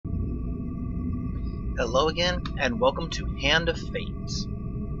Hello again, and welcome to Hand of Fate.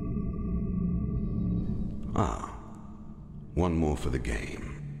 Ah, one more for the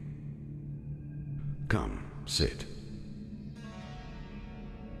game. Come, sit.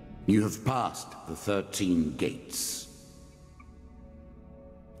 You have passed the 13 gates.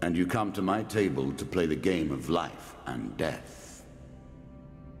 And you come to my table to play the game of life and death.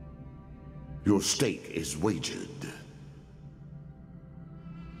 Your stake is wagered.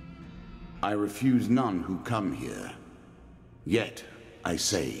 I refuse none who come here. Yet, I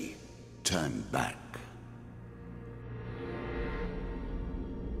say, turn back.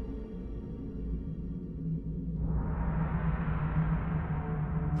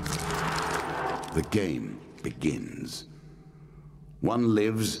 The game begins. One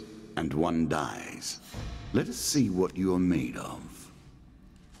lives and one dies. Let us see what you are made of.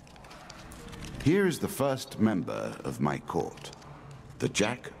 Here is the first member of my court, the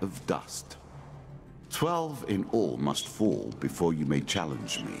Jack of Dust. 12 in all must fall before you may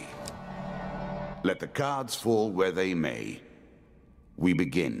challenge me. Let the cards fall where they may. We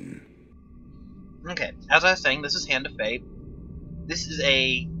begin. Okay, as I was saying, this is Hand of Fate. This is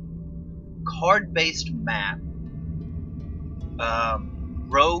a card-based map.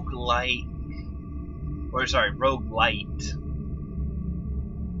 Roguelite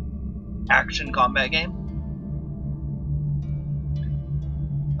action combat game.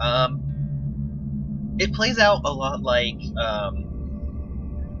 It plays out a lot like,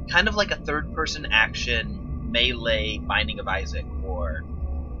 kind of like a third-person action melee Binding of Isaac, or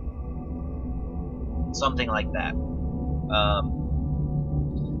something like that.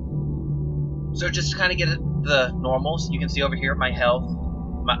 So just to kind of get the normals, you can see over here my health.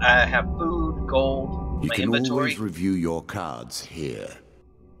 I have food, gold, my inventory. You can always review your cards here.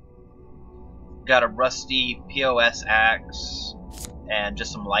 Got a rusty POS axe and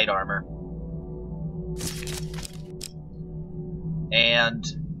just some light armor. And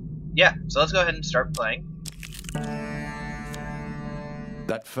yeah, so let's go ahead and start playing.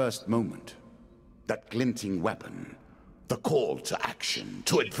 That first moment, that glinting weapon, the call to action,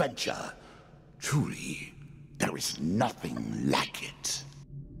 to adventure. Truly, there is nothing like it.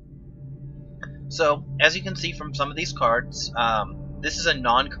 So, as you can see from some of these cards, this is a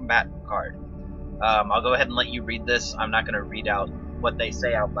non-combatant card. I'll go ahead and let you read this. I'm not going to read out what they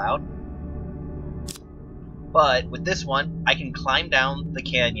say out loud. But with this one, I can climb down the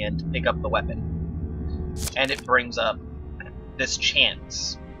canyon to pick up the weapon. And it brings up this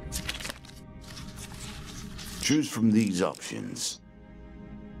chance. Choose from these options.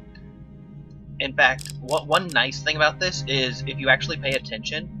 In fact, one nice thing about this is if you actually pay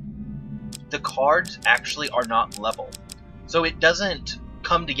attention, the cards actually are not level. So it doesn't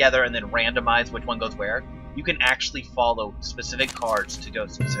come together and then randomize which one goes where. You can actually follow specific cards to go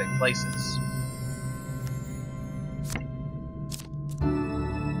specific places.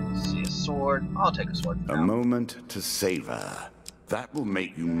 See a sword. I'll take a sword for now. A moment to savor. That will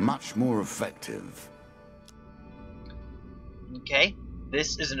make you much more effective. Okay,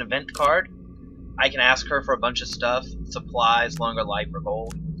 this is an event card. I can ask her for a bunch of stuff, supplies, longer life, or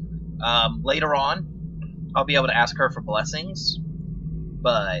gold. Later on, I'll be able to ask her for blessings,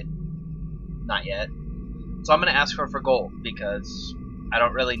 but not yet. So I'm going to ask her for gold, because I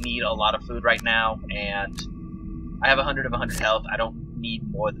don't really need a lot of food right now, and I have 100 of 100 health. I don't need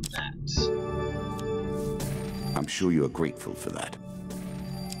more than that. I'm sure you are grateful for that.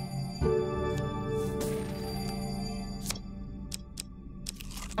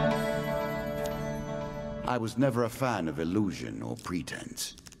 I was never a fan of illusion or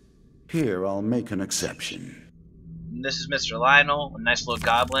pretense. Here, I'll make an exception. This is Mr. Lionel, a nice little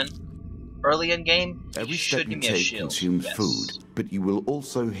goblin. Early in game, Every he step should you give me a take shield. consumes Yes. food, but you will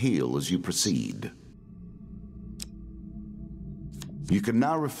also heal as you proceed. You can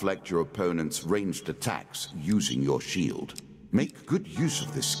now reflect your opponent's ranged attacks using your shield. Make good use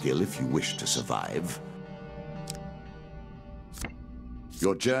of this skill if you wish to survive.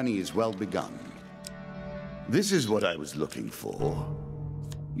 Your journey is well begun. This is what I was looking for.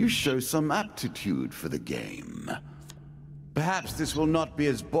 You show some aptitude for the game. Perhaps this will not be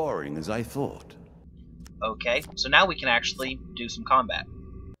as boring as I thought. Okay, so now we can actually do some combat.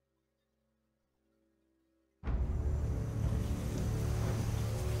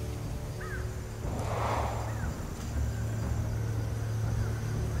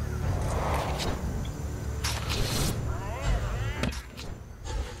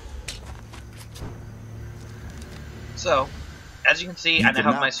 So, as you can see, I now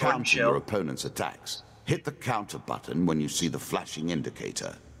have my sword and counter your shield, opponent's attacks. Hit the counter button when you see the flashing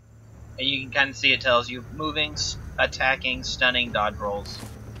indicator. and you can kind of see it tells you moving, attacking, stunning, dodge rolls.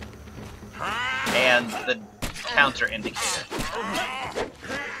 and the counter indicator.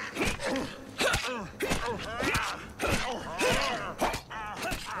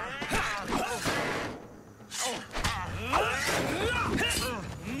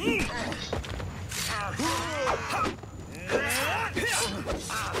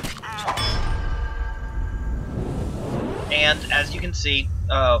 And as you can see,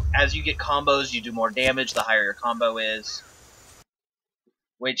 as you get combos, you do more damage the higher your combo is,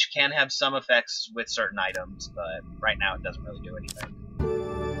 which can have some effects with certain items, but right now it doesn't really do anything.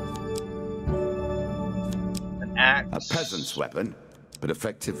 An axe. A peasant's weapon, but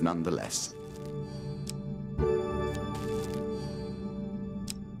effective nonetheless.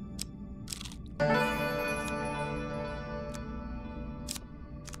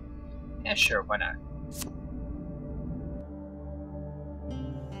 Yeah, sure, why not?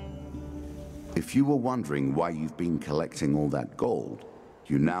 If you were wondering why you've been collecting all that gold,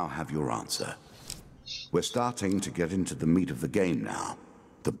 you now have your answer. We're starting to get into the meat of the game now.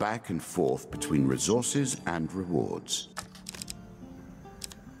 The back and forth between resources and rewards.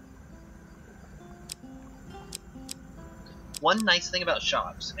 One nice thing about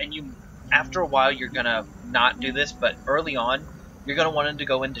shops, and after a while you're gonna not do this, but early on, you're gonna want to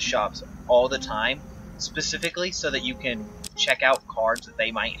go into shops all the time, specifically so that you can check out cards that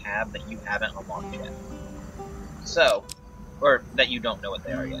they might have that you haven't unlocked yet. So, or that you don't know what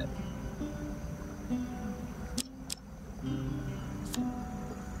they are yet.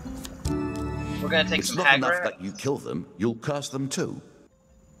 We're gonna take some It's not enough Hagra, that you kill them, you'll curse them too.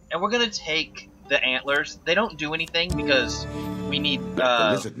 and we're gonna take the antlers. They don't do anything because we need The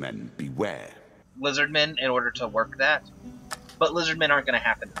lizard men beware. lizard men in order to work that. But lizard men aren't going to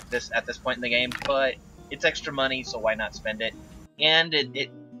happen at this point in the game, but it's extra money, so why not spend it? And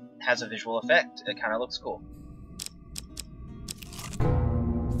it has a visual effect. It kind of looks cool.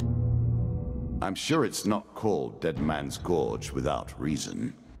 I'm sure it's not called Dead Man's Gorge without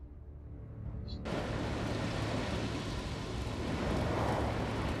reason.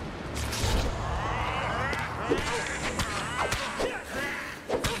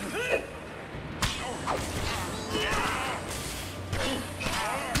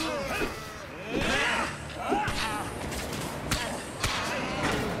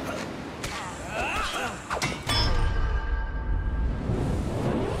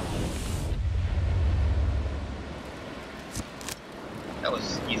 That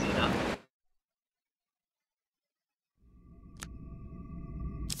was easy enough.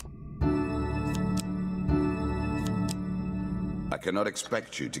 I cannot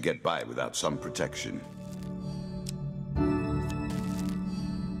expect you to get by without some protection.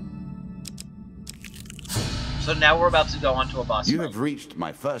 So now we're about to go on to a boss You fight. have reached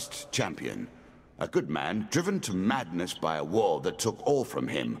my first champion. A good man, driven to madness by a war that took all from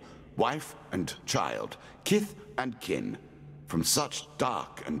him. Wife and child, kith and kin. From such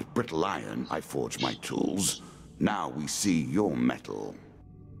dark and brittle iron I forge my tools. Now we see your metal.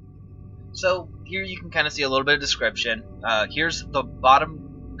 So here you can kind of see a little bit of description. Here's the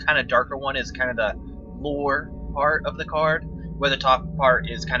bottom kind of darker one is kind of the lore part of the card, where the top part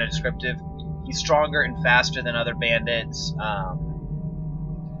is kind of descriptive. He's stronger and faster than other bandits.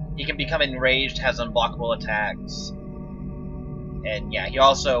 He can become enraged, has unblockable attacks. And yeah, he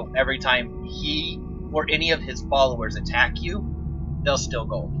also, every time he or any of his followers attack you, they'll steal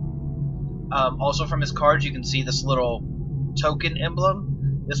gold. Also from his cards, you can see this little token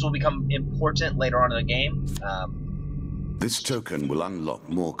emblem. This will become important later on in the game. This token will unlock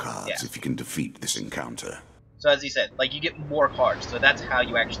more cards Yeah. if you can defeat this encounter. So as he said, like, you get more cards. So that's how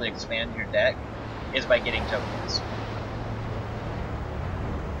you actually expand your deck, is by getting tokens.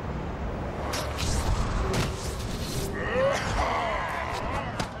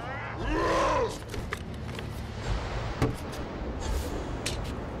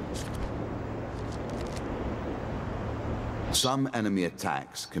 Some enemy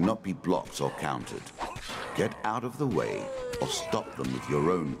attacks cannot be blocked or countered. Get out of the way or stop them with your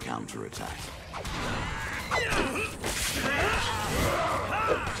own counterattack.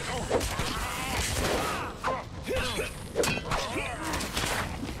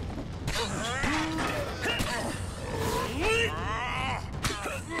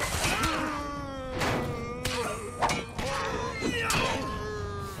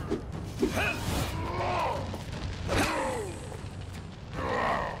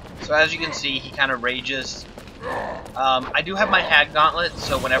 So as you can see, he kind of rages. I do have my Hag Gauntlet,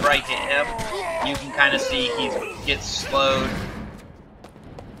 so whenever I hit him, you can kind of see he gets slowed.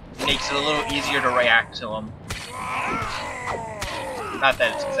 Makes it a little easier to react to him. Not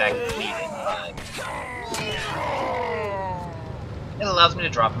that it's exactly bleeding, but it allows me to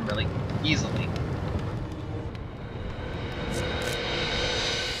drop him really Easily.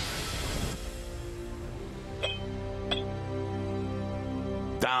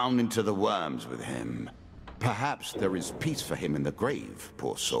 Down into the worms with him. Perhaps there is peace for him in the grave,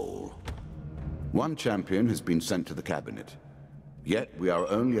 poor soul. One champion has been sent to the cabinet. Yet we are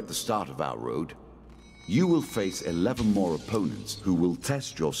only at the start of our road. You will face 11 more opponents who will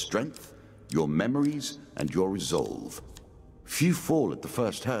test your strength, your memories, and your resolve. Few fall at the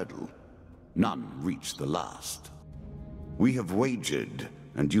first hurdle. None reach the last. We have wagered,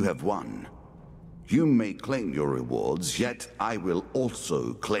 and you have won. You may claim your rewards, yet I will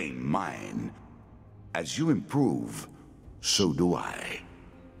also claim mine. As you improve, so do I.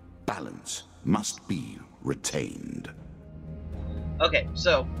 Balance must be retained. Okay,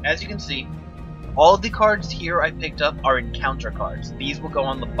 so, as you can see, all of the cards here I picked up are encounter cards. These will go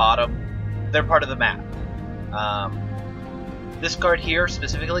on the bottom. They're part of the map. This card here,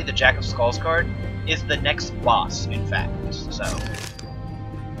 specifically the Jack of Skulls card, is the next boss, in fact, so...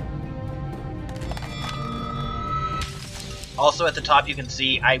 Also at the top you can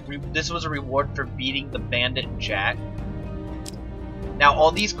see, this was a reward for beating the Bandit Jack. Now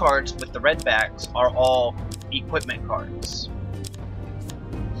all these cards with the red backs are all equipment cards.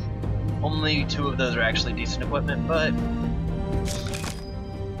 Only 2 of those are actually decent equipment, but... we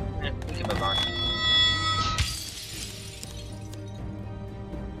can move on.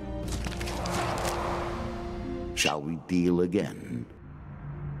 Shall we deal again?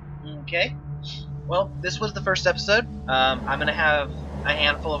 Okay. Well, this was the first episode. I'm gonna have a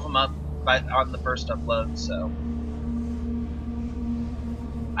handful of them up on the first upload, so...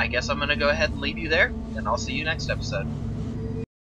 I guess I'm gonna go ahead and leave you there, and I'll see you next episode.